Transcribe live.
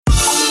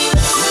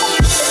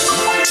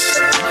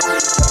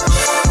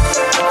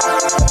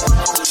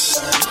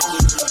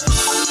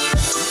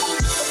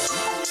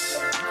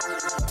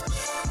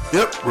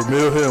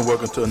Rumeal here, and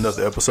welcome to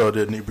another episode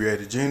of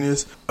Inebriated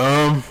Genius.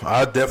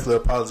 I definitely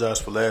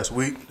apologize for last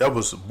week. That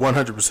was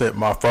 100%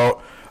 my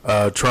fault.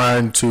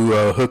 Trying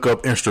to hook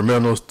up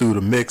instrumentals through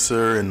the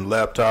mixer and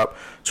laptop,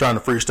 trying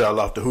to freestyle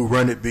off the Who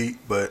Run It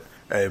beat. But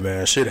hey,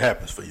 man, shit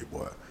happens for you,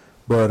 boy.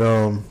 But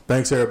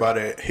thanks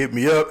everybody that hit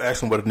me up,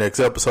 asking what the next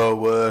episode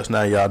was.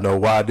 Now y'all know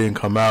why I didn't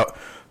come out.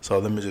 So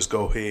let me just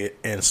go ahead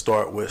and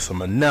start with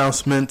some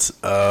announcements.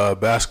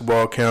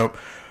 Basketball camp,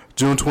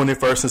 June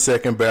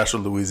 21st and 2nd, Bachelor,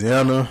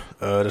 Louisiana.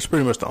 That's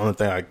pretty much the only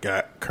thing I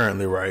got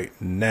currently right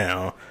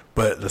now.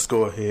 But let's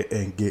go ahead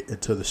and get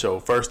into the show.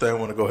 First thing I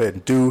want to go ahead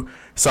and do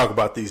is talk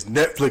about these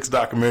Netflix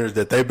documentaries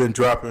that they've been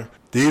dropping.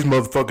 These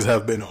motherfuckers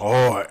have been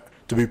hard.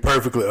 To be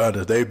perfectly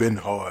honest, they've been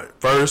hard.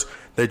 First,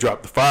 they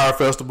dropped the Fire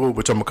Festival,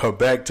 which I'm going to come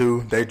back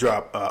to. They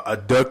dropped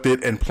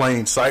Abducted in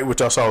Plain Sight,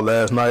 which I saw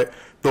last night.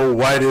 The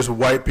whitest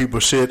white people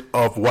shit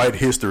of white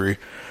history.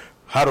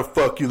 How the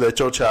fuck you let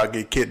your child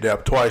get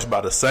kidnapped twice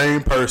by the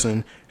same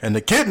person, and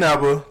the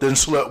kidnapper then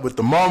slept with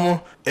the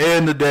mama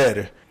and the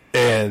daddy?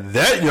 And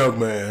that young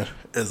man,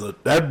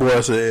 that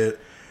boy said,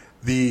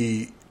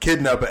 the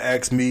kidnapper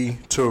asked me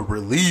to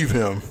relieve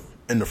him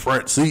in the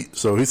front seat.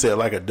 So he said,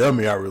 like a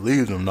dummy, I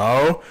relieved him.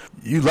 No,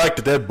 you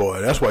liked that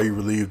boy. That's why you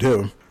relieved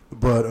him.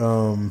 But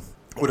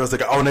what else they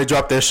got? Oh, and they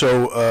dropped that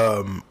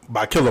show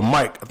by Killer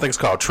Mike. I think it's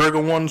called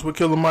Trigger Ones with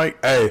Killer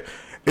Mike. Hey,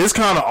 it's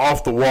kind of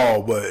off the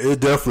wall, but it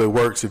definitely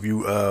works if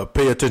you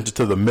pay attention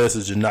to the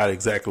message and not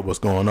exactly what's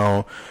going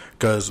on.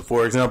 Because,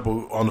 for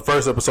example, on the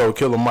first episode,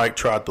 Killer Mike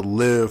tried to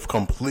live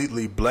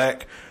completely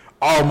black,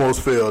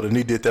 almost failed, and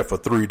he did that for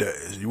 3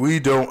 days. We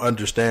don't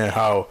understand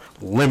how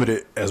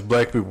limited as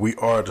black people we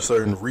are to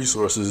certain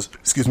resources,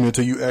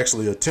 until you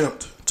actually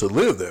attempt to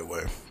live that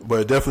way.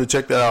 But definitely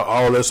check that out.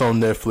 All that's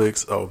on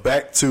Netflix. Oh,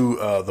 back to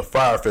the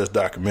Firefest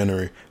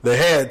documentary. They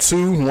had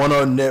two, one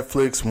on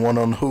Netflix, one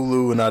on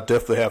Hulu, and I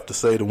definitely have to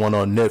say the one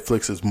on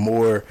Netflix is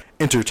more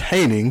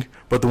entertaining,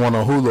 but the one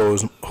on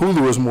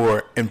Hulu is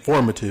more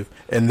informative.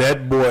 And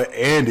that boy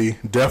Andy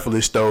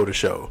definitely stole the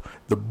show.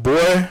 The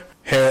boy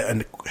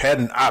had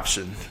an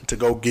option to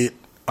go get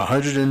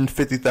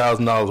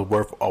 $150,000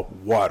 worth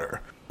of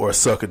water or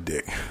suck a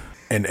dick,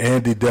 and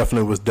Andy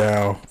definitely was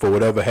down for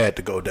whatever had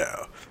to go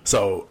down.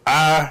 So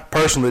I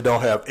personally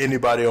don't have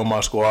anybody on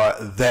my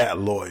squad that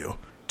loyal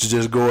to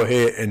just go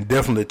ahead and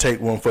definitely take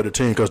one for the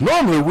team, because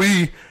normally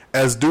we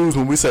as dudes,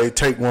 when we say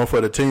take one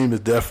for the team, is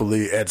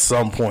definitely at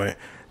some point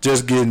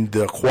just getting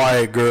the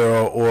quiet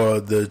girl or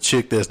the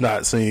chick that's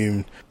not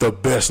seen the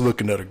best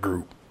looking of the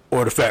group,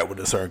 or the fat one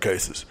in certain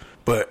cases.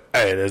 But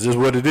hey, that's just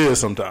what it is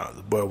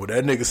sometimes. But when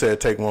that nigga said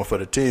take one for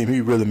the team,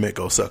 he really meant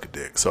go suck a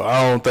dick. So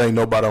I don't think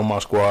nobody on my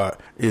squad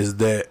is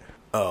that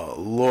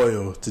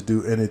loyal to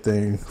do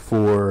anything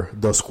for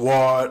the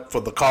squad,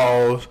 for the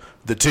cause,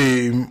 the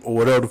team, or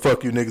whatever the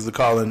fuck you niggas are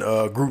calling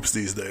groups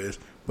these days.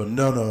 But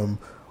none of them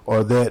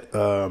are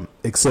that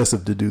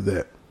excessive to do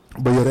that.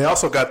 But yeah, they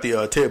also got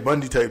the Ted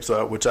Bundy tapes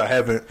out, which I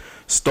haven't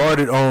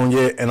started on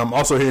yet, and I'm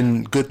also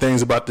hearing good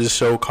things about this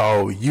show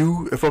called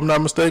You, if I'm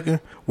not mistaken,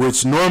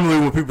 which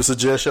normally when people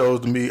suggest shows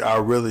to me, I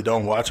really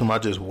don't watch them. I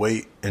just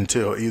wait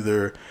until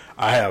either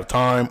I have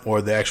time or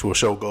the actual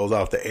show goes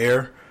off the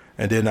air,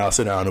 and then I'll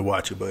sit down and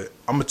watch it. But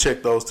I'm going to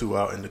check those two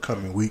out in the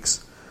coming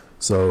weeks,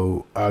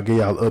 so I'll give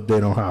y'all an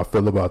update on how I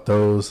feel about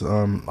those.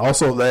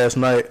 Also, last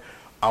night,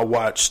 I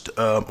watched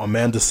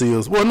Amanda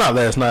Seales. Well, not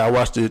last night. I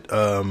watched it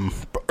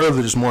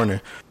early this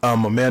morning.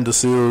 Amanda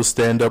Seales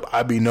stand-up,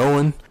 I Be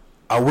Knowing.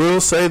 I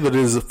will say that it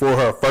is for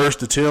her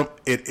first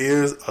attempt. It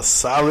is a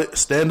solid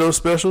stand-up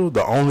special.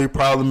 The only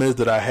problem is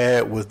that I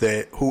had was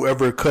that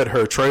whoever cut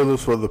her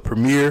trailers for the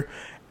premiere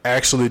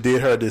actually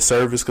did her a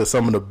disservice, because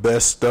some of the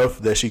best stuff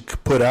that she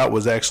put out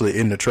was actually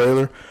in the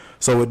trailer.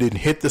 So it didn't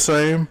hit the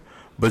same.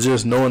 But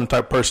just knowing the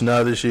type of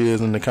personality she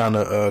is and the kind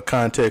of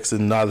context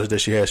and knowledge that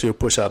she has, she'll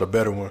push out a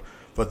better one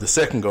for the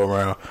second go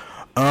round.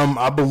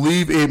 I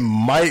believe it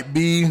might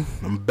be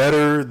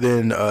better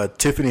than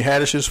Tiffany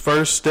Haddish's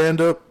first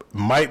stand-up.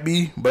 Might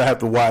be, but I have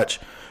to watch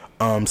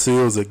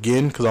Seals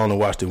again, because I only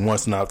watched it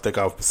once, and I think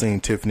I've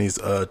seen Tiffany's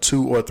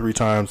 2 or 3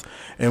 times.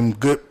 And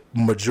good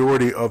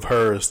majority of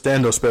her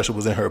stand-up special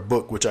was in her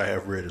book, which I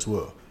have read as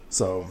well.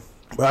 So,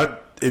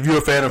 but if you're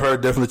a fan of her,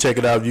 definitely check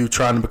it out. If you're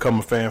trying to become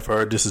a fan for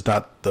her, this is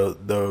not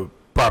the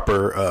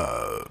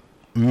proper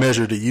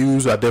measure to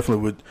use. I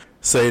definitely would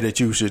say that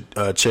you should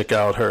check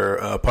out her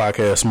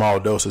podcast Small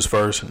Doses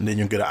first, and then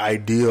you'll get an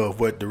idea of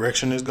what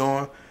direction it's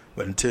going.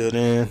 But until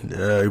then,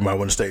 you might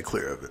want to stay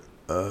clear of it.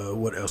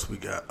 What else we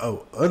got?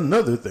 Oh,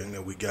 another thing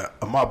that we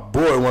got. My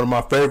boy, one of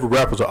my favorite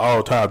rappers of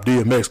all time,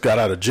 DMX, got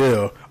out of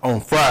jail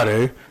on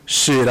Friday.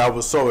 Shit, I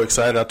was so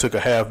excited. I took a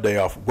half day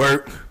off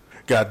work.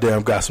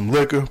 Goddamn, got some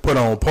liquor, put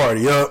on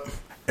Party Up,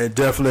 and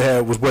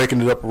definitely was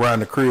waking it up around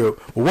the crib.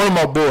 But one of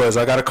my boys,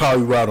 I got to call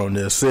you out on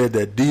this, said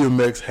that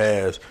DMX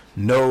has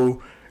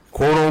no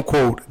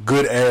quote-unquote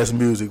good-ass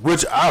music,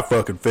 which I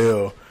fucking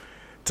fail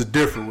to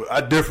differ with. I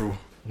differ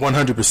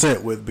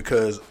 100% with,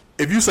 because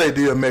if you say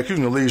DMX, you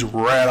can at least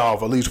rat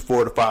off at least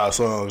 4 to 5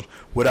 songs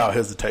without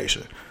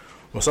hesitation.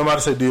 When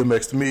somebody say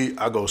DMX to me,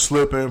 I go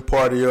slipping,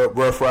 party up,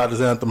 Rough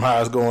Riders anthem,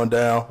 highs going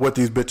down, what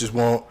these bitches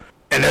want.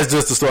 And that's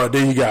just the start.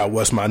 Then you got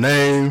What's My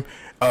Name,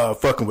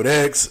 Fucking With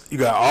X. You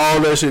got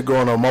all that shit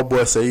going on. My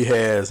boy say he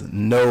has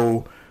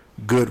no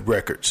good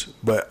records.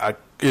 But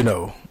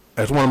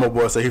as one of my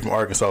boys say, he from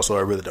Arkansas, so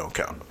I really don't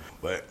count him.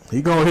 But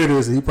he gonna hear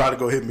this and he probably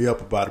gonna hit me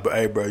up about it. But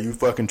hey, bro, you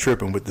fucking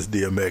tripping with this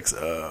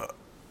DMX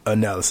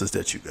analysis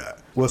that you got.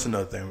 What's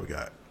another thing we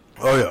got?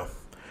 Oh yeah,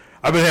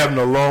 I've been having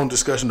a long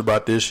discussion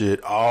about this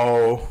shit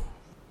all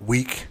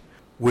week,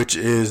 which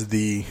is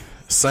the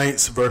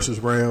Saints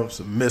versus Rams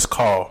missed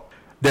call.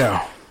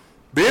 Now,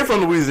 being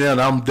from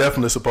Louisiana, I'm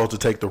definitely supposed to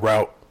take the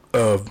route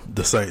of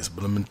the Saints,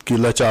 but let me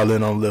let y'all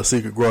in on a little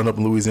secret. Growing up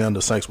in Louisiana,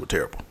 the Saints were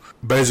terrible.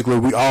 Basically,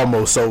 we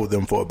almost sold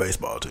them for a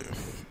baseball team.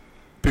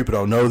 People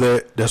don't know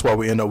that. That's why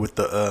we end up with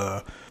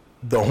the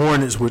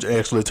Hornets, which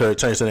actually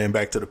changed the name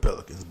back to the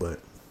Pelicans. But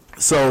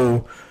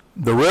so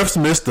the refs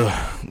missed a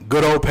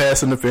good old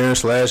pass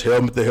interference /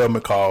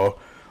 helmet call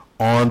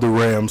on the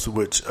Rams,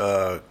 which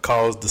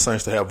caused the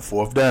Saints to have a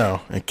fourth down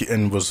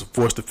and was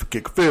forced to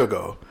kick a field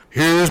goal.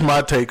 Here's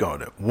my take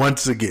on it.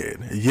 Once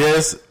again,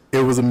 yes, it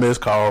was a missed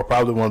call,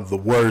 probably one of the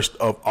worst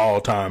of all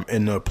time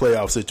in the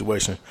playoff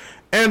situation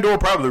and or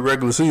probably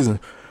regular season.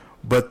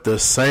 But the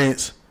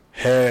Saints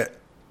had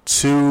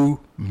 2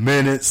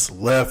 minutes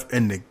left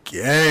in the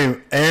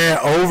game and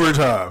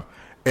overtime,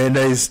 and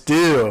they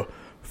still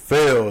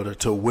failed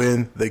to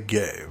win the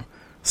game.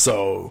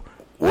 So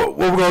what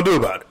we're going to do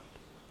about it?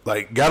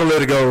 Like, got to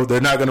let it go.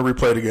 They're not going to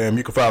replay the game.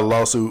 You can file a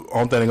lawsuit.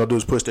 Only thing they're going to do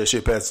is push that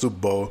shit past the Super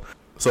Bowl.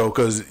 So,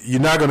 because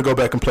you're not going to go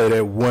back and play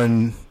that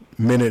 1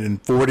 minute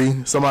and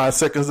 40 some odd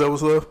seconds that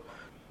was left.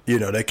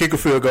 They kick a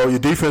field goal. Your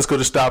defense could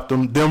have stopped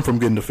them from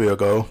getting the field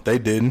goal. They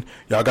didn't.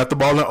 Y'all got the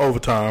ball in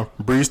overtime.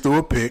 Breeze threw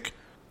a pick.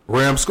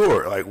 Rams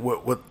scored. Like,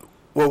 what we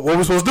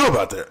supposed to do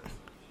about that?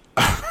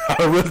 I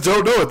really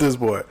don't know at this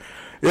point.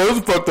 Yeah, it was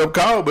a fucked up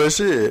call, but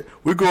shit,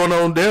 we're going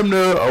on damn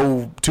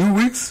near 2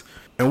 weeks,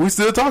 and we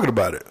still talking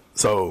about it.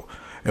 So,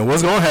 and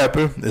what's going to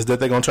happen is that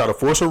they're going to try to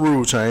force a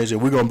rule change,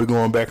 and we're going to be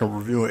going back and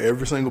reviewing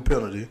every single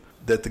penalty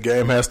that the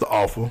game has to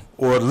offer,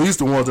 or at least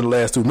the ones in the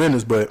last 2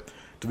 minutes. But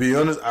to be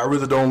honest, I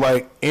really don't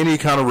like any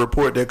kind of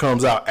report that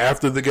comes out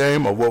after the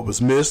game of what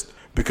was missed,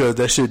 because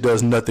that shit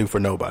does nothing for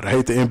nobody. I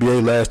hate the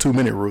NBA last 2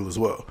 minute rule as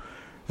well.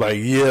 Like,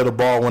 yeah, the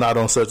ball went out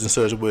on such and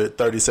such with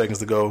 30 seconds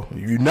to go.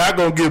 You're not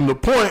going to give them the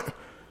point.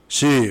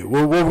 Shit,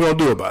 what we going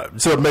to do about it?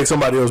 Except make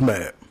somebody else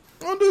mad.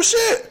 Don't do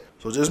shit.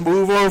 So just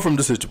move on from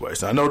the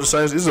situation. I know the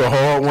Saints, this is a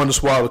hard one to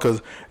swallow,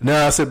 because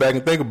now I sit back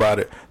and think about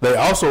it. They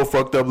also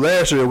fucked up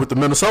last year with the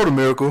Minnesota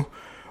Miracle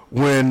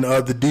when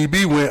the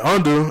DB went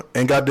under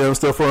and goddamn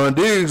Stephon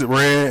Diggs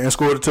ran and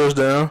scored a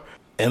touchdown,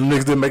 and the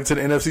niggas didn't make it to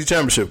the NFC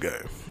Championship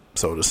game.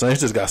 So the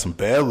Saints just got some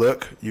bad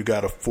luck. You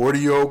got a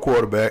 40-year-old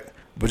quarterback,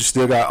 but you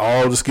still got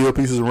all the skill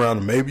pieces around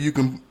him. Maybe you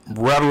can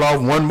rattle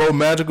off one more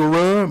magical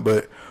run,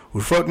 but who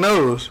the fuck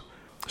knows?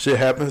 Shit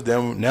happens.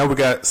 Then now we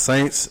got not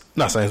Saints,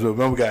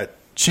 but we got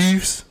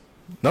Chiefs.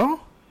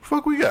 No?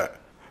 Fuck we got?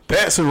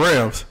 Pats and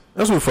Rams.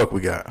 That's what the fuck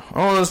we got.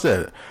 I don't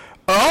understand it.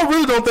 I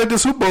really don't think the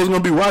Super Bowl is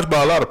going to be watched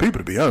by a lot of people,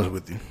 to be honest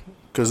with you.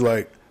 Because,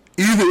 like,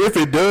 either if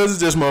it does, it's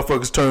just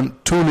motherfuckers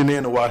tuning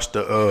in to watch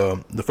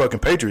the fucking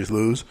Patriots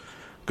lose.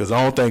 Because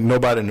I don't think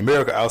nobody in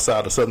America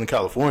outside of Southern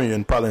California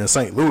and probably in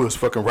St. Louis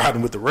fucking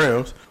riding with the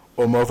Rams,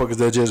 or motherfuckers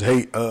that just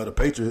hate the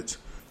Patriots.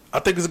 I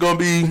think it's going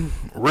to be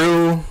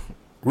real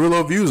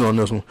low views on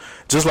this one.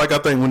 Just like I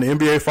think when the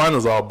NBA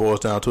Finals all boils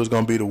down to, it's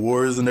going to be the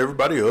Warriors and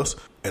everybody else.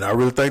 And I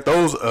really think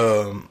those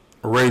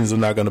ratings are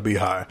not going to be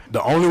high.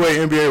 The only way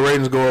NBA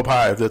ratings go up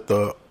high is that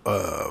the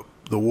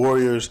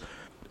Warriors'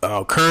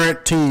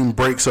 current team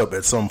breaks up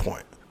at some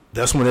point.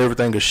 That's when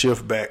everything will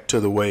shift back to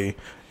the way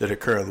that it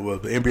currently was.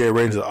 But NBA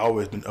ratings have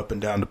always been up and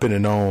down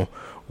depending on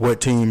what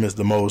team is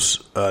the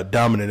most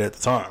dominant at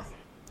the time.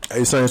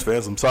 Hey, Saints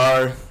fans, I'm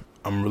sorry.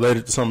 I'm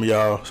related to some of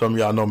y'all. Some of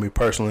y'all know me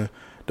personally.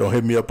 Don't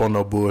hit me up on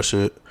no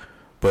bullshit.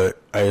 But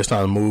hey, it's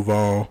time to move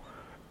on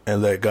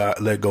and let go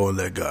and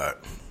let God.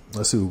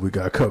 Let's see what we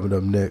got coming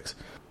up next.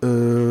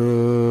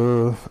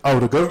 The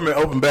government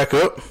opened back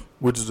up,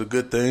 which is a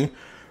good thing.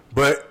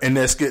 But in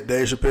that skit,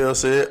 Dave Chappelle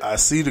said, I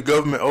see the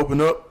government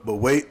open up, but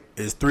wait,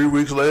 it's 3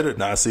 weeks later,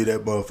 and I see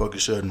that motherfucker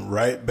shutting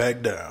right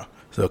back down.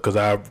 So, because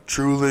I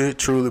truly,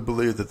 truly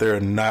believe that they're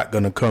not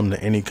going to come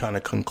to any kind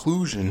of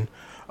conclusion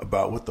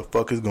about what the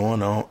fuck is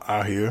going on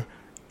out here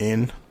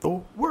in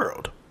the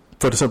world.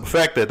 For the simple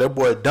fact that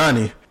boy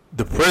Donnie,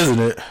 the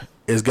president,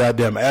 is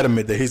goddamn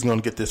adamant that he's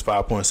going to get this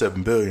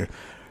 $5.7 billion.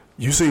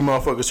 You see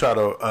motherfuckers try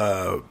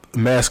to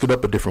mask it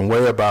up a different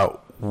way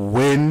about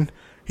when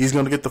he's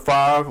going to get the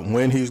 5,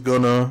 when he's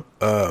going to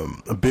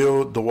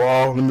build the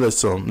wall. Let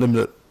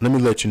me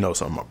let you know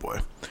something, my boy.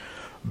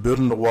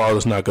 Building the wall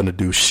is not going to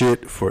do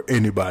shit for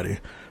anybody.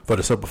 For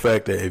the simple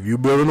fact that if you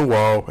building a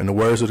wall, in the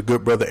words of the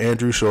good brother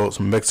Andrew Schultz,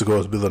 Mexico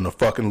is building a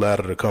fucking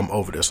ladder to come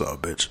over this son of a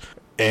bitch.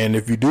 And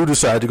if you do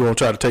decide you're going to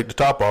try to take the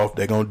top off,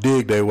 they're going to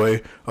dig their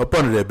way up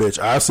under that bitch.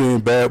 I've seen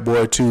Bad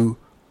Boy 2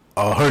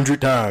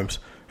 100 times,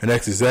 and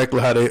that's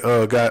exactly how they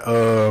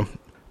got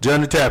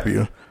Johnny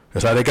Tapia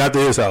That's how they got to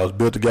his house.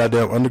 Built the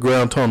goddamn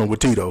underground tunnel with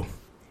Tito.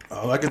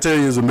 All I can tell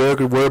you is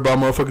America worry about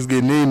motherfuckers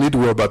getting in. Need to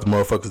worry about the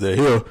motherfuckers that are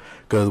here.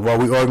 Because while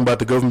we arguing about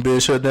the government being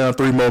shut down,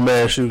 3 more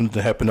mass shootings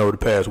that happened over the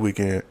past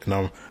weekend.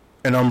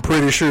 And I'm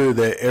pretty sure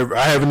that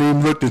I haven't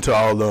even looked into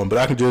all of them, but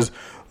I can just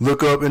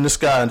look up in the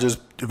sky and just,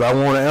 if I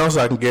want an answer,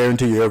 I can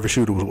guarantee you every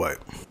shooter was white.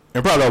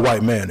 And probably a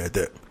white man at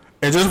that.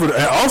 And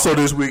also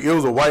this week, it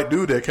was a white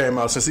dude that came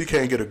out, since he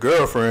can't get a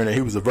girlfriend and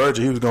he was a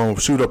virgin, he was going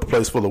to shoot up a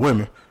place full of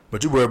women.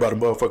 But you worry about a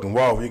motherfucking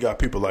wall when you got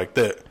people like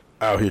that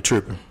out here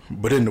tripping.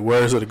 But in the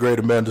words of the great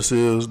Amanda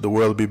Seals, the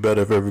world would be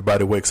better if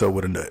everybody wakes up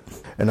with a nut.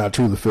 And I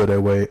truly feel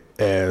that way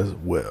as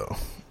well.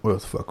 What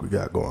the fuck we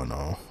got going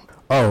on?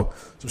 Oh,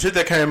 some shit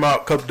that came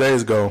out a couple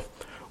days ago,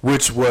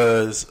 which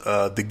was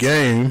The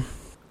Game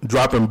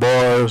dropping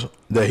bars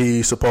that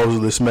he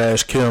supposedly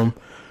smashed Kim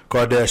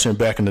Kardashian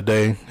back in the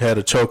day, had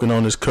her choking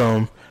on his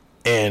cum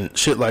and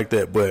shit like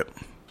that. But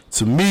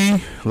to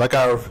me, like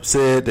I've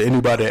said to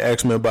anybody that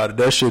asks me about it,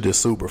 that shit is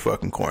super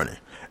fucking corny.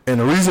 And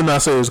the reason I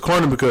say it's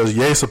corny because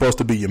Ye's supposed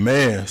to be your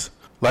mans.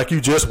 Like,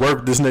 you just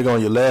worked this nigga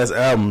on your last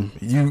album.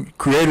 You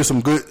created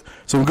some good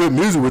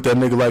music with that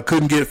nigga, like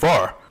couldn't get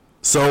far.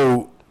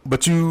 So,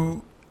 but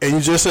you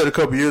just said a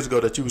couple years ago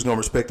that you was gonna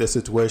respect that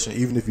situation,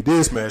 even if you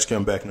did smash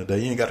Kim back in the day.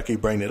 You ain't got to keep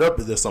bringing it up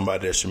if there's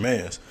somebody that's your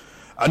mans.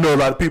 I know a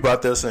lot of people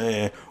out there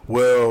saying,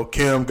 well,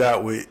 Kim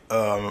got with,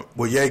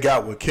 Ye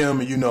got with Kim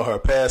and you know her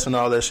past and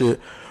all that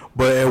shit.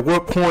 But at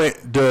what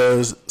point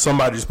does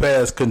somebody's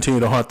past continue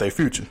to haunt their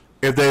future?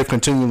 If they've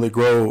continually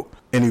grown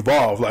and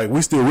evolved. Like, we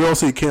don't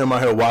see Kim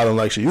out here wilding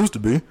like she used to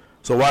be.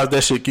 So why does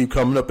that shit keep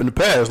coming up in the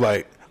past?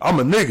 Like, I'm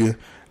a nigga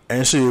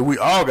and shit, we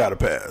all got a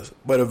past.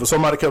 But if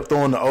somebody kept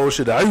throwing the old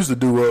shit that I used to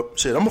do up,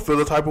 shit, I'm gonna feel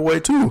the type of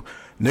way too.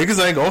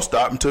 Niggas ain't gonna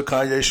stop until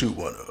Kanye shoot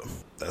one of them.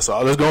 That's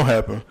all that's gonna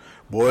happen.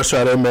 Boys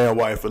try that man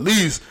wife. At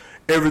least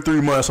every 3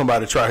 months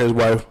somebody try his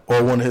wife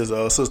or one of his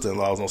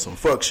sister-in-laws on some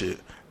fuck shit.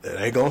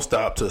 That ain't gonna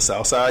stop till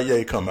Southside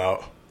Ye come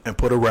out and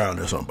put a round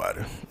in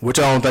somebody. Which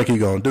I don't think he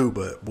gonna do,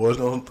 but boys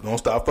gonna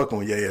stop fucking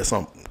with Ye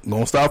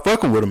gonna stop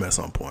fucking with him at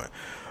some point.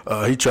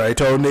 He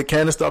told Nick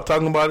Cannon stop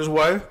talking about his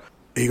wife.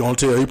 He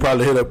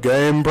probably hit up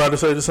Game and probably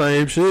say the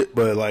same shit.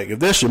 But like, if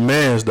that's your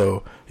mans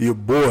though, your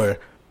boy,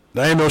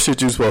 there ain't no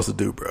shit you supposed to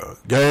do, bro.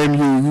 Game,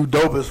 you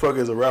dope as fuck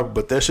as a rapper,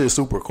 but that shit's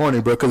super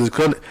corny, bro. Cause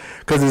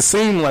it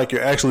seemed like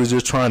you're actually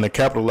just trying to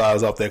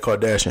capitalize off that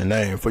Kardashian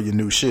name for your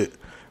new shit.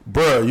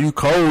 Bruh, you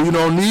cold, you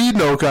don't need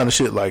no kind of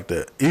shit like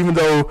that. Even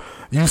though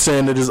you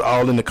saying that it's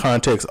all in the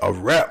context of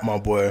rap, my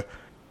boy,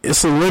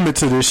 it's a limit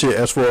to this shit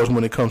as far as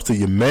when it comes to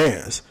your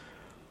mans.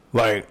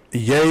 Like,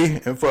 Ye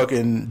and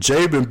fucking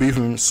Jay been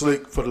beefing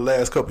Slick for the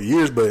last couple of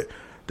years, but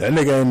that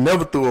nigga ain't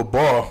never threw a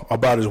bar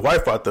about his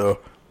wife out there.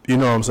 You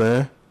know what I'm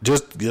saying?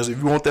 Just if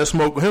you want that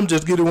smoke with him,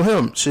 just get it with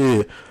him.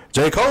 Shit.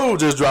 J. Cole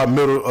just dropped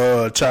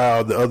Middle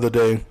Child the other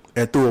day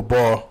and threw a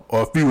bar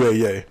or a few at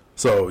Ye.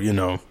 So, you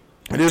know,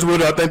 it is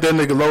what I think that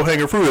nigga low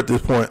hanging fruit at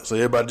this point. So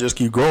everybody just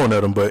keep growing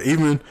at him. But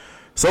even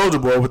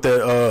Soulja Boy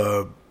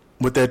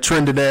with that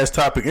trending ass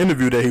topic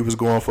interview that he was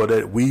going for,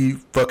 that we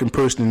fucking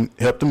pushed and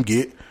helped him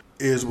get,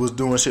 was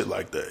doing shit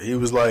like that. He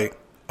was like,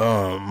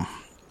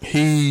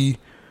 Ye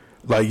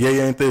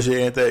ain't this, Ye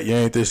ain't that, Ye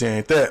ain't this, Ye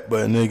ain't that.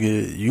 But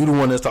nigga, you the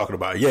one that's talking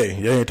about Ye.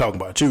 Ye ain't talking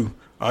about you.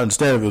 I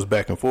understand if it was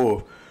back and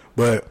forth,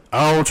 but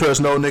I don't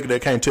trust no nigga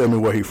that can't tell me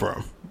where he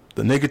from.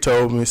 The nigga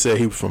told me, said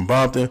he was from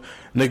Bompton.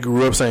 Nigga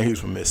grew up saying he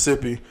was from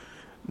Mississippi.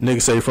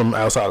 Nigga say from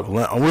outside of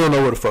Atlanta. We don't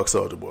know where the fuck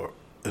Soulja Boy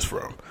is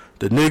from.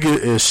 The nigga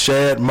is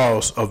Shad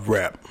Moss of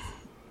rap.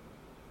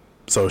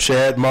 So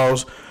Shad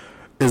Moss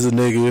is a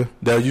nigga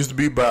that used to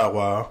be Bow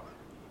Wow.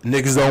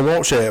 Niggas don't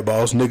want Shad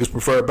Moss. Niggas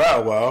prefer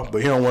Bow Wow,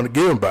 but he don't want to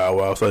give him Bow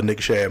Wow, so that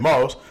nigga Shad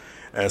Moss.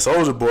 And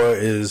Soulja Boy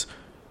is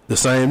the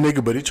same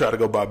nigga, but he tried to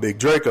go by Big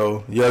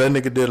Draco. Yeah, that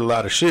nigga did a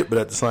lot of shit, but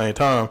at the same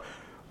time,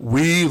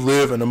 we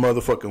live in a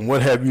motherfucking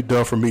what have you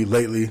done for me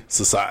lately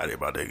society,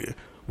 my nigga.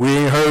 We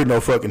ain't heard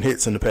no fucking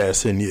hits in the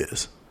past 10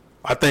 years.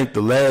 I think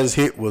the last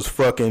hit was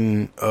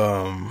fucking,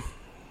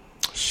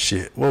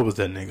 shit, what was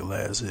that nigga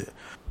last hit?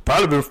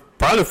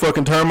 Probably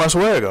fucking Turn My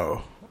Swag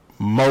On.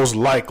 Most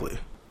likely.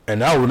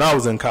 And that when I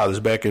was in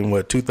college back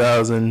in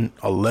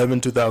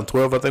 2011,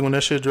 2012, I think when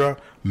that shit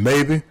dropped.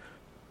 Maybe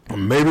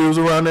it was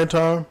around that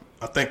time.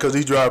 I think because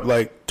he dropped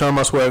like Turn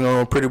My Swag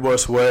On, Pretty Boy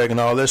Swag, and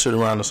all that shit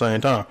around the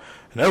same time.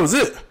 And that was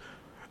it.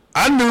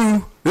 I'm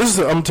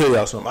gonna tell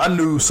y'all something. I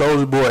knew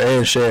Soulja Boy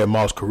and Shad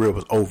Moss' career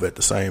was over at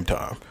the same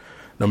time.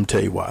 And I'm gonna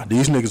tell you why.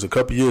 These niggas a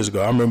couple years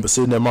ago, I remember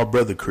sitting at my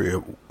brother's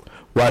crib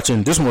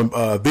watching this one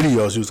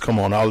videos used to come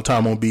on all the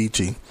time on BET.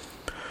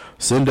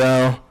 Sitting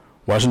down,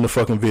 watching the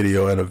fucking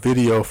video, and a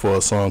video for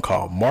a song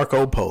called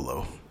Marco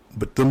Polo.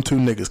 But them two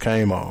niggas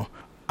came on.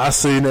 I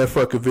seen that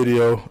fucking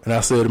video, and I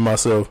said to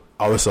myself,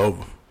 oh, it's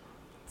over.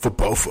 For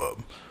both of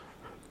them.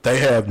 They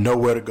have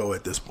nowhere to go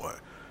at this point.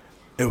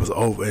 It was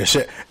over. And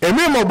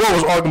me and my boy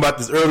was arguing about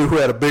this earlier, who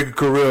had a bigger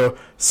career,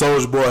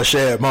 Soulja Boy or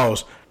Shad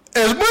Moss.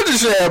 As much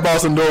as Shad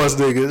Moss endorsed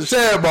niggas,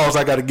 Shad Moss,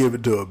 I gotta give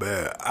it to him,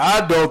 man. I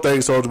don't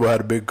think Soulja Boy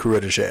had a bigger career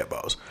than Shad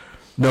Moss.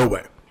 No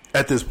way.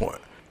 At this point.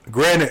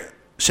 Granted,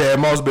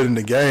 Shad Moss been in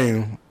the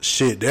game,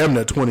 shit, damn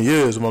near 20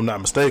 years if I'm not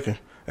mistaken.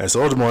 And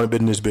Soulja Boy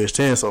been in this bitch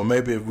 10, so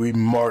maybe if we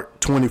mark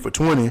 20 for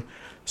 20,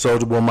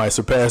 Soulja Boy might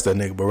surpass that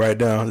nigga. But right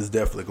now, it's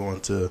definitely going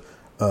to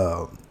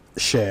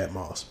Shad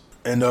Moss.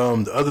 And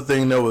the other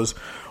thing that was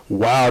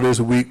wild this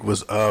week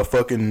was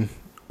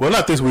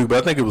not this week,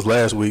 but I think it was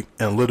last week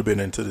and a little bit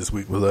into this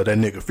week was that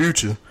nigga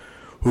Future,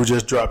 who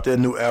just dropped that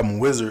new album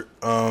Wizard.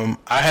 I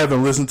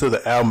haven't listened to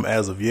the album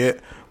as of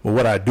yet, but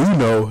what I do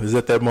know is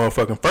that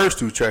motherfucking first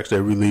 2 tracks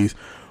they released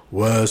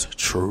was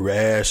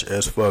trash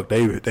as fuck.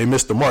 They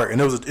missed the mark,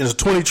 and it's a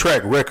 20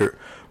 track record,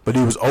 but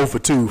he was 0 for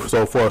 2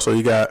 so far. So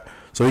he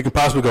can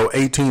possibly go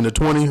 18 to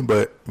 20,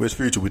 but which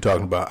Future we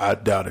talking about? I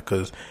doubt it,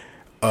 because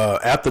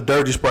after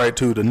Dirty Sprite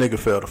 2, the nigga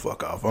fell the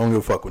fuck off. I don't give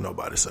a fuck what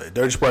nobody say.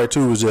 Dirty Sprite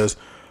 2 was just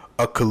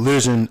a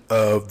collision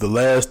of the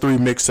last 3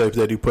 mixtapes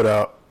that he put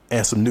out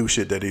and some new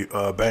shit that he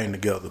banged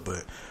together.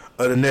 But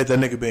other than that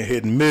nigga been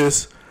hit and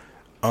miss.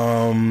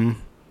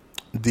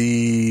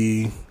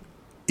 The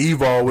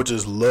Evol, which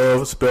is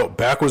love spelled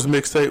backwards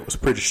mixtape, was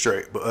pretty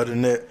straight. But other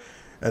than that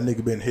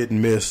nigga been hit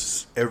and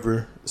miss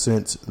ever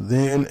since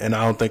then, and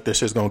I don't think that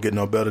shit's gonna get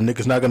no better.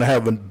 Nigga's not gonna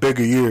have a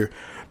bigger year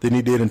than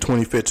he did in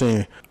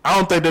 2015. I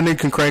don't think that nigga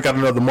can crank out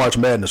another March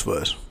Madness for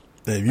us.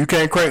 And if you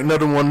can't crank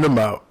another one of them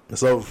out,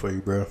 it's over for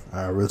you, bro.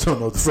 I really don't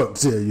know what the fuck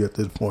to tell you at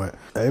this point.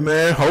 Hey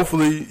man,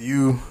 hopefully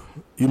you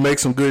make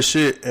some good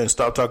shit and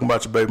stop talking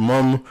about your baby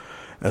mama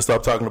and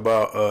stop talking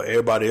about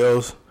everybody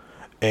else.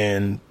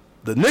 And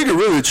the nigga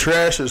really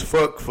trash as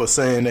fuck for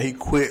saying that he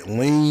quit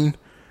lean,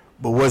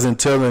 but wasn't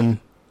telling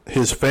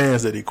his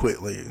fans that he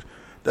quit lean.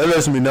 That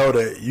lets me know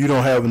that you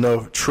don't have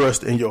enough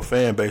trust in your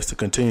fan base to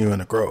continue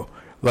and to grow.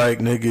 Like,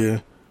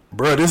 nigga,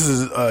 bro, this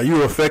is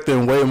you're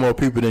affecting way more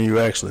people than you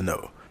actually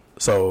know.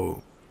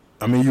 So,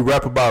 I mean, you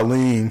rap about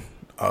lean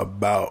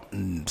about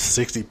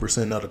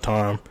 60% of the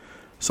time.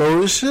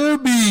 So it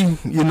should be,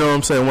 you know what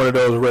I'm saying, one of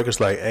those records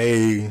like,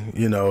 hey,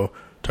 you know,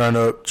 turn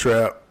up,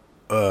 trap,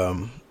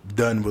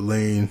 done with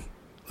lean,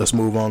 let's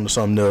move on to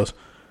something else.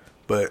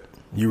 But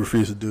you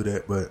refuse to do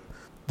that. But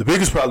the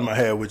biggest problem I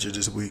had with you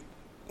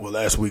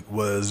last week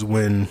was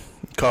when you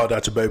called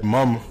out your baby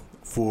mama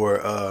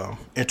for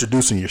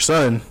introducing your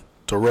son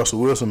to Russell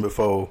Wilson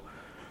before,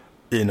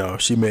 you know,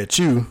 she met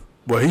you.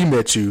 Well, he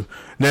met you.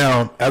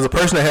 Now, as a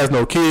person that has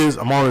no kids,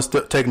 I'm always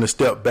taking a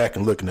step back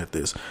and looking at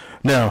this.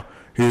 Now,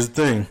 here's the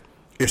thing.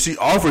 If she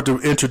offered to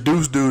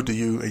introduce dude to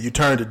you and you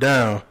turned it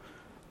down,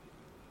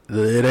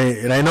 it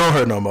ain't on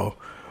her no more.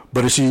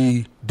 But if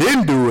she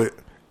didn't do it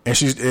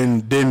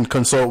and didn't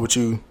consult with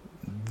you,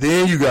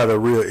 then you got a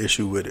real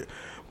issue with it.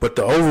 But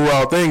the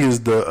overall thing is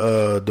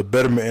the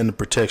betterment and the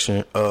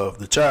protection of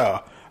the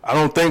child. I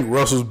don't think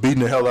Russell's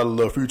beating the hell out of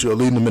Lil Future or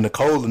leading him in the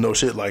cold and no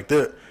shit like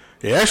that.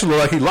 It actually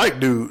looked like he liked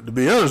dude, to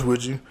be honest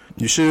with you.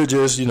 You should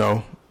just, you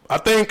know, I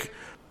think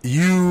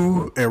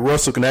you and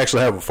Russell can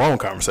actually have a phone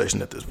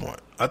conversation at this point.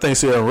 I think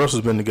Sierra and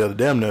Russell's been together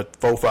damn near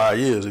 4-5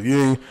 years. If you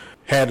ain't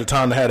had the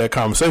time to have that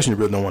conversation, you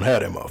really don't want to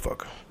have that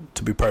motherfucker,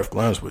 to be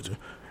perfectly honest with you.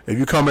 If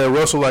you come at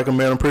Russell like a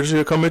man, I'm pretty sure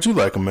he'll come at you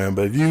like a man.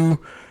 But if you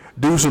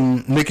do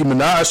some Nicki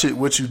Minaj shit,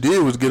 what you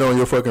did was get on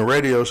your fucking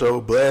radio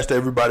show, blast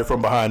everybody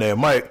from behind that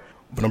mic,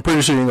 but I'm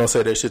pretty sure you ain't gonna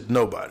say that shit to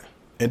nobody.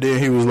 And then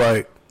he was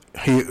like,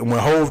 when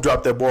Hove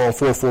dropped that ball on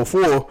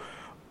 444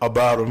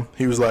 about him,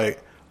 he was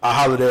like, I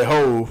hollered at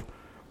Hove,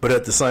 but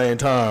at the same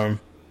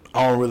time,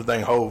 I don't really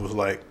think Hove was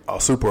like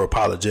super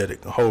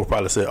apologetic. Hove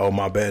probably said, oh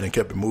my bad, and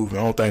kept it moving.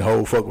 I don't think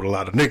Hove fuck with a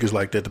lot of niggas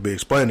like that to be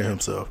explaining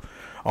himself.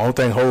 I don't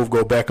think Hove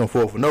go back and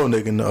forth with no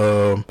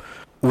nigga,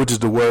 which is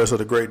the words of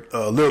the great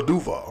Lil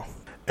Duval.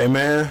 Hey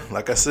man,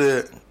 like I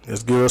said,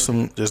 just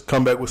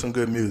come back with some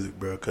good music,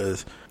 bro,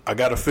 because I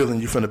got a feeling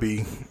you finna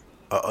be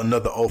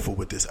another offer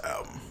with this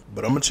album.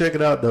 But I'm gonna check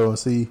it out though and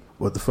see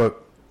what the fuck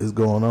is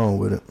going on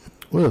with it.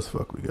 What else the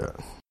fuck we got?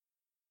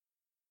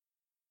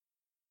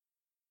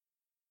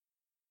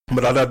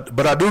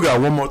 But I do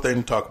got one more thing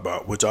to talk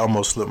about, which I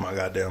almost slipped my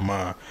goddamn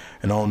mind,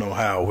 and I don't know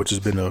how, which has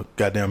been a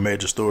goddamn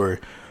major story,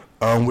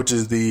 which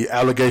is the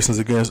allegations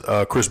against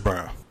Chris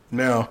Brown.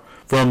 Now,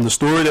 from the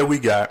story that we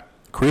got,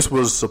 Chris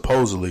was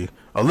supposedly,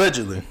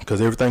 allegedly, because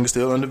everything is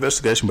still under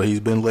investigation, but he's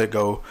been let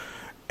go.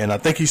 And I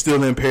think he's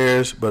still in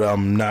Paris, but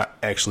I'm not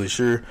actually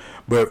sure.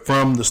 But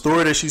from the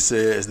story that she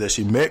said is that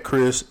she met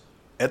Chris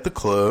at the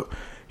club.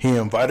 He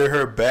invited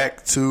her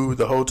back to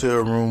the hotel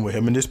room with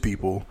him and his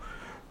people,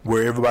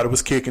 where everybody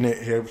was kicking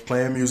it. He was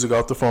playing music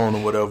off the phone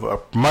or whatever.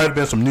 Might have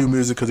been some new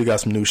music because he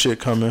got some new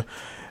shit coming.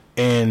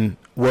 And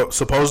what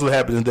supposedly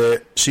happened is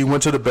that she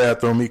went to the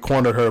bathroom. He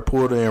cornered her,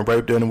 pulled her in,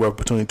 raped her anywhere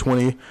between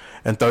 20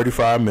 and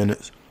 35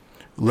 minutes.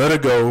 Let her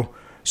go.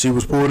 She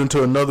was pulled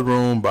into another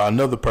room by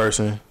another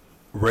person,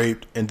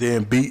 raped, and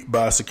then beat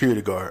by a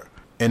security guard.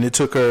 And it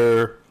took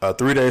her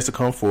 3 days to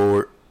come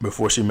forward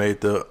before she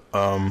made the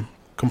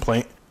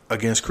complaint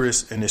against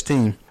Chris and his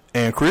team.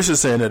 And Chris is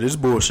saying that it's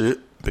bullshit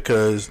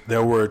because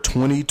there were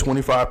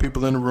 25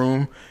 people in the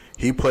room.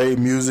 He played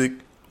music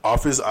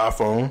off his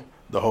iPhone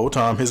the whole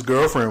time. His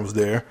girlfriend was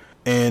there,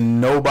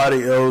 and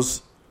nobody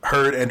else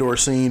heard and or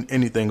seen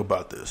anything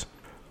about this.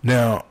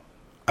 Now,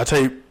 I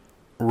take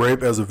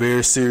rape as a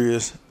very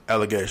serious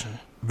allegation.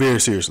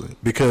 Very seriously.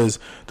 Because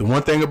the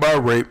one thing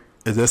about rape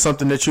is that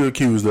something that you're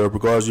accused of,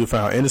 regardless you're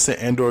found innocent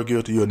and or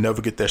guilty, you'll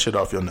never get that shit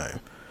off your name.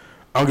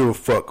 I don't give a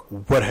fuck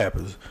what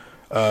happens.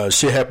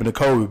 Shit happened to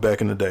Kobe back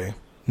in the day.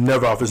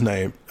 Never off his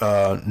name.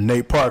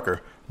 Nate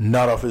Parker,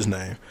 not off his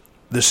name.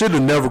 The shit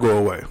will never go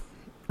away.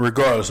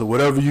 Regardless of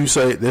whatever you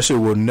say, that shit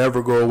will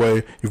never go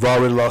away. You've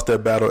already lost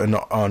that battle in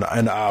the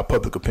eye of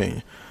public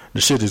opinion.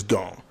 The shit is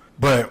gone.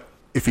 But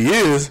if he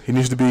is, he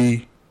needs to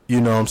be,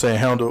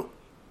 handled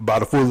by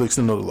the full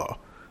extent of the law.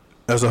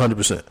 That's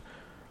 100%.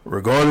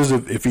 Regardless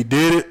of if he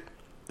did it,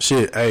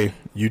 shit, hey,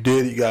 you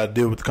did it, you gotta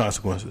deal with the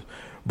consequences.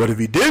 But if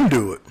he didn't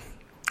do it,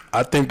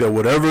 I think that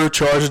whatever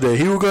charges that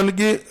he was gonna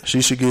get,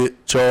 she should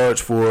get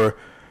charged for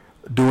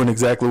doing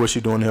exactly what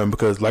she's doing to him,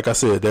 because like I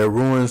said, that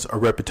ruins a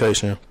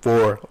reputation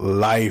for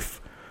life.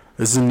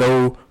 This is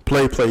no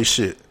play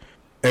shit.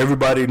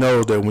 Everybody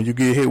knows that when you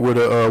get hit with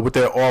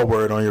that R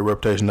word on your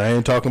reputation, I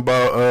ain't talking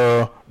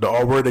about the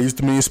R word that used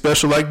to mean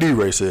special, like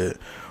D.A.R.E said.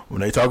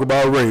 When they talk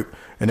about rape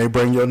and they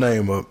bring your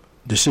name up,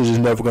 the shit is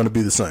never going to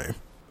be the same.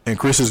 And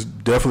Chris has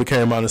definitely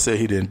came out and said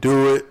he didn't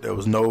do it. There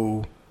was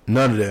none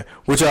of that,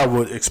 which I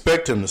would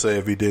expect him to say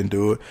if he didn't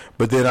do it.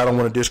 But then I don't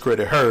want to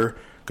discredit her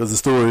because the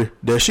story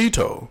that she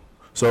told.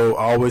 So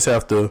I always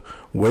have to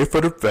wait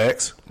for the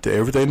facts to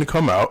everything to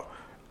come out,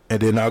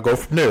 and then I'll go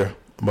from there.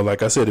 But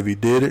like I said, if he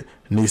did it,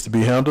 it needs to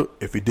be handled.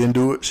 If he didn't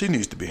do it, she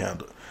needs to be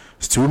handled.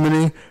 It's too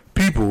many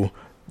people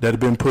that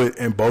have been put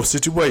in both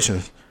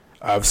situations.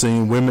 I've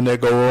seen women that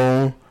go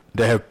on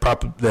that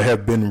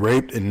have been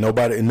raped and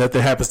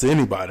nothing happens to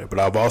anybody. But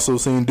I've also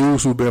seen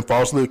dudes who've been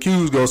falsely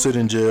accused go sit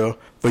in jail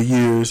for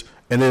years,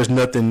 and there's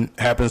nothing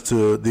happens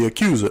to the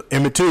accuser.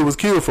 Emmett Till was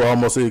killed for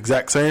almost the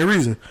exact same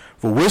reason,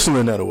 for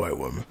whistling at a white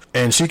woman.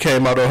 And she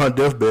came out on her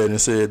deathbed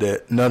and said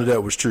that none of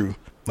that was true.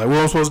 Like, what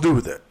am I supposed to do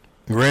with that?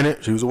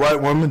 Granted, she was a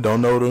white woman,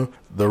 don't know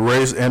the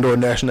race and or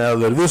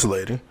nationality of this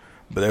lady,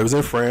 but that was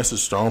in France, a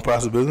strong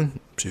possibility.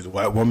 She's a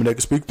white woman that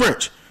can speak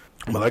French.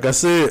 But like I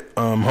said,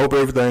 hope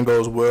everything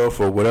goes well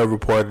for whatever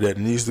party that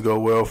needs to go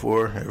well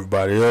for.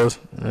 Everybody else,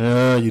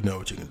 you know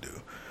what you can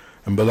do.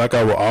 But like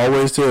I will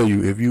always tell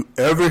you, if you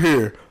ever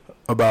hear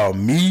about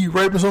me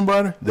raping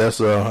somebody, that's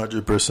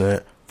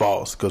 100%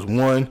 false. Because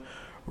one,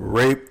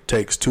 rape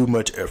takes too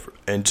much effort.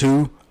 And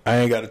two, I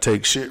ain't got to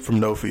take shit from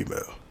no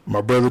female.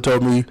 My brother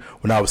told me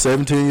when I was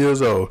 17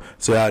 years old,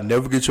 said I'd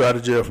never get you out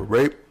of jail for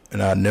rape,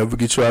 and I'd never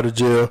get you out of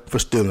jail for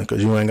stealing,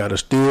 because you ain't got to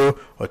steal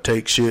or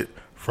take shit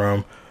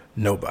from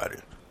nobody.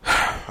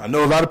 I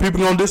know a lot of people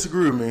gonna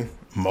disagree with me.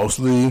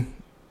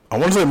 I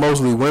want to say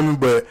mostly women,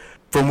 but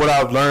from what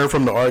I've learned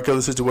from the R.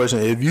 Kelly situation,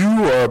 if you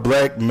are a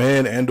black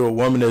man and or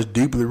woman that's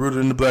deeply rooted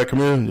in the black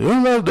community,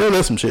 they'll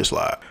let some shit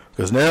slide.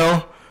 Because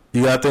now,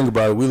 you gotta think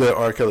about it, we let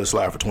R. Kelly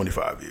slide for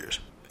 25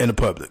 years in the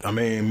public. I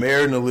mean,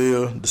 Married and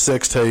Aaliyah, the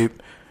sex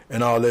tape,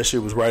 and all that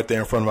shit was right there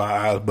in front of our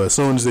eyes. But as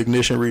soon as the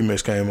Ignition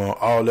remix came on,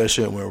 all that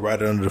shit went right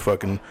under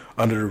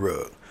the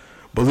rug.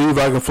 Believe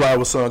I Can Fly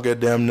was sung at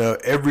damn near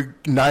every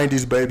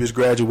 90s baby's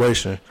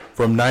graduation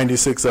from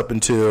 96 up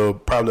until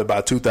probably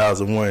about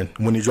 2001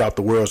 when he dropped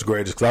The World's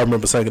Greatest. Because I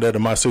remember singing that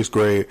in my 6th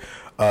grade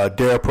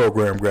D.A.R.E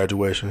Program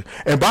graduation.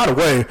 And by the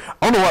way,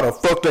 I don't know why the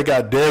fuck they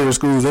got D.A.R.E in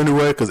schools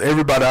anyway, because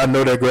everybody I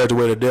know that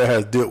graduated there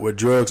has dealt with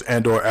drugs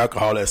and or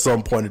alcohol at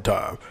some point in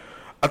time.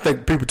 I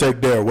think people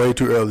take D.A.R.E way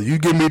too early. You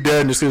give me D.A.R.E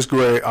in the 6th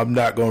grade, I'm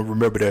not going to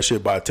remember that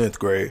shit by 10th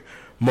grade.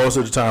 Most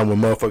of the time when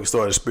motherfuckers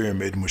start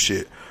experimenting with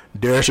shit.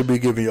 D.A.R.E should be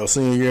giving your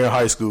senior year in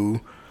high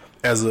school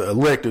as an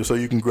elective so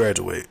you can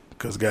graduate.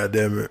 Because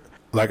goddamn it,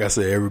 like I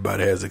said,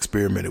 everybody has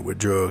experimented with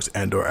drugs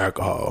and or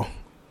alcohol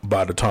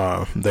by the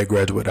time they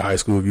graduated high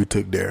school if you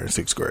took D.A.R.E in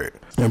 6th grade.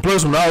 And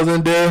plus, when I was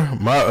in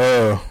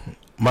D.A.R.E,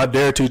 my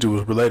D.A.R.E teacher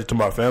was related to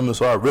my family,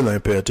 so I really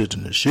ain't pay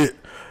attention to shit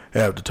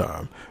half the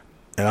time.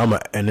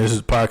 And this is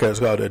a podcast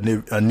called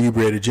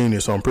Inebriated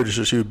Genius, so I'm pretty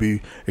sure she would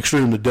be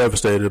extremely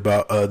devastated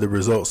about the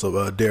results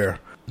of D.A.R.E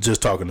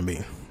just talking to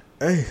me.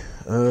 Hey,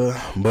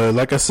 but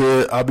like I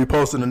said, I'll be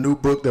posting a new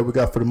book that we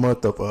got for the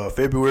month of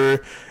February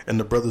in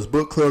the Brothers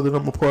Book Club that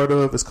I'm a part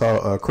of. It's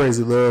called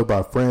Crazy Love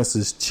by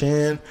Francis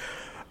Chan.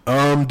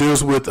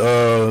 Deals with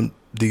the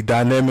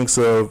dynamics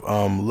of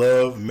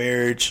love,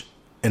 marriage,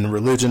 and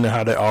religion and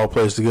how they all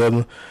plays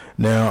together.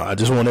 Now, I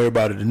just want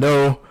everybody to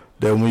know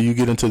that when you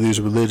get into these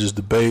religious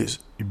debates,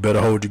 you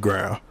better hold your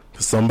ground.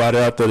 Because somebody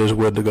out there is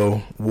willing to go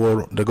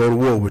to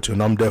war with you,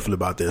 and I'm definitely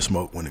about that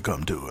smoke when it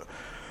comes to it.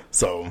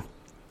 So,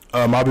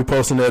 I'll be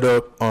posting that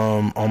up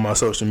on my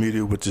social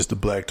media, which is the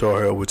Black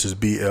Tar Heel, which is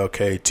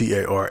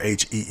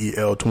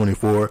BLKTARHEEL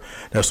 24.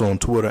 That's on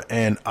Twitter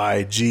and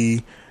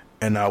IG.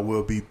 And I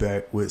will be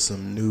back with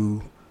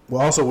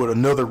also with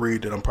another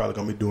read that I'm probably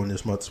going to be doing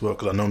this month as well,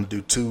 because I normally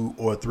do 2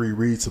 or 3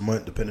 reads a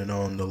month, depending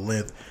on the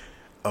length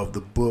of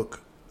the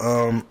book.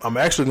 I'm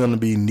actually going to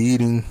be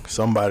needing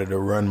somebody to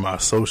run my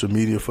social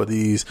media for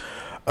these,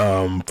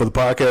 for the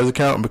podcast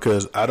account,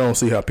 because I don't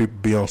see how people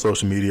be on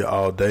social media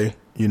all day.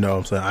 You know what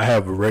I'm saying? I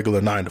have a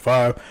regular 9 to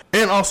 5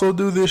 and also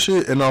do this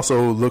shit and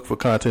also look for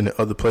content in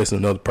other places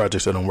and other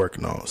projects that I'm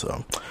working on.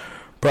 So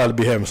probably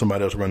be having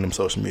somebody else run them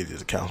social media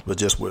accounts, but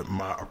just with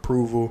my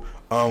approval.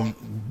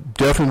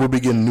 Definitely will be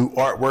getting new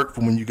artwork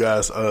for when you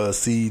guys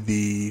see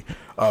the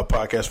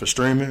podcast for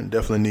streaming.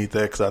 Definitely need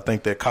that, because I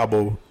think that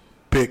Cabo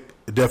pick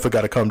definitely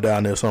got to come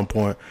down there at some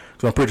point,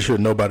 because I'm pretty sure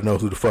nobody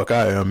knows who the fuck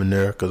I am in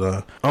there,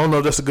 because I don't know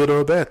if that's a good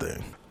or a bad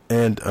thing.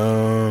 And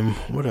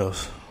what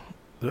else?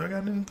 Do I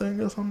got anything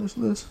else on this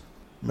list?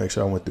 Make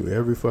sure I went through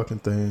every fucking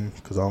thing,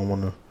 because I don't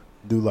want to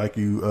do like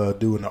you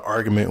do in an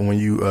argument when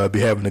you be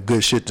having the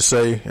good shit to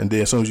say, and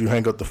then as soon as you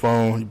hang up the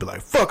phone, you be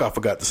like, fuck, I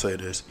forgot to say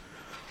this.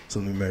 So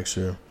let me make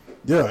sure.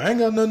 Yeah, I ain't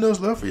got nothing else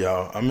left for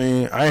y'all. I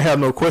mean, I ain't have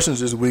no questions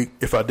this week.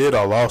 If I did,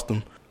 I lost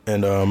them,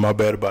 and my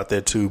bad about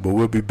that too, but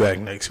we'll be back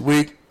next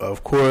week,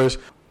 of course.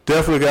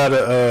 Definitely got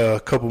a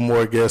couple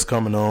more guests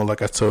coming on.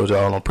 Like I told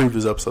y'all on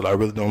previous episode, I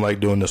really don't like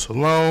doing this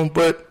alone,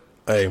 but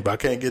hey, if I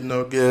can't get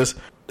no guests,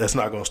 that's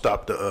not going to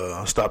stop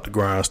the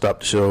grind,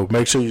 stop the show.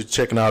 Make sure you're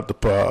checking out the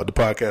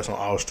podcast on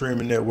all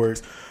streaming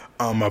networks.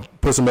 I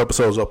put some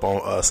episodes up on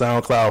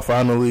SoundCloud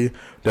finally.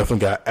 Definitely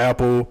got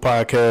Apple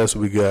Podcasts.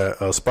 We got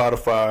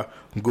Spotify,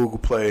 Google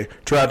Play.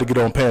 Tried to get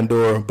on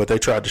Pandora, but they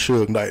tried to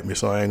Suge Knight me,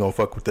 so I ain't going to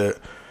fuck with that.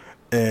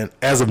 And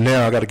as of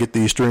now, I got to get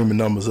these streaming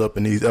numbers up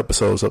and these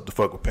episodes up to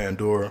fuck with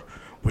Pandora,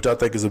 which I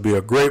think is going to be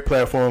a great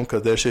platform,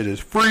 because that shit is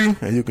free,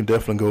 and you can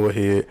definitely go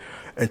ahead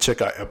and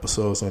check out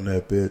episodes on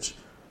that bitch.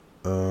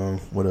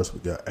 What else we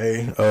got?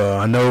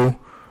 I know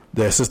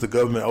that since the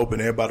government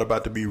opened, everybody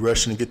about to be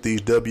rushing to get these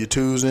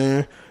W-2s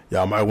in.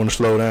 Y'all might want to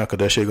slow down, because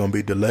that shit going to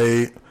be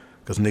delayed,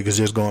 because niggas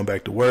just going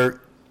back to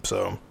work.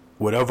 So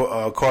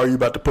whatever car you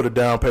about to put a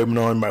down payment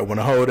on, you might want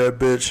to hold that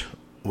bitch.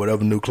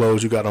 Whatever new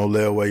clothes you got on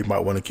layaway, you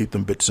might want to keep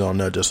them bitches on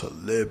there just a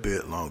little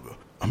bit longer.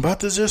 I'm about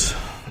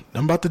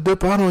to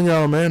dip out on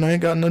y'all, man. I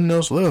ain't got nothing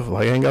else left.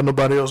 Like, I ain't got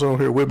nobody else on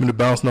here with me to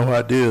bounce no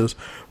ideas.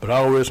 But I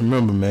always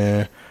remember,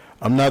 man,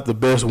 I'm not the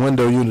best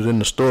window unit in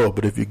the store,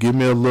 but if you give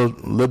me a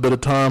little bit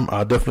of time,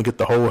 I'll definitely get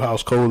the whole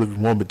house cold if you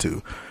want me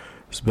to.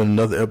 It's been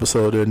another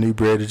episode of D.A.R.E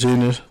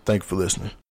Graduate. Thank you for listening.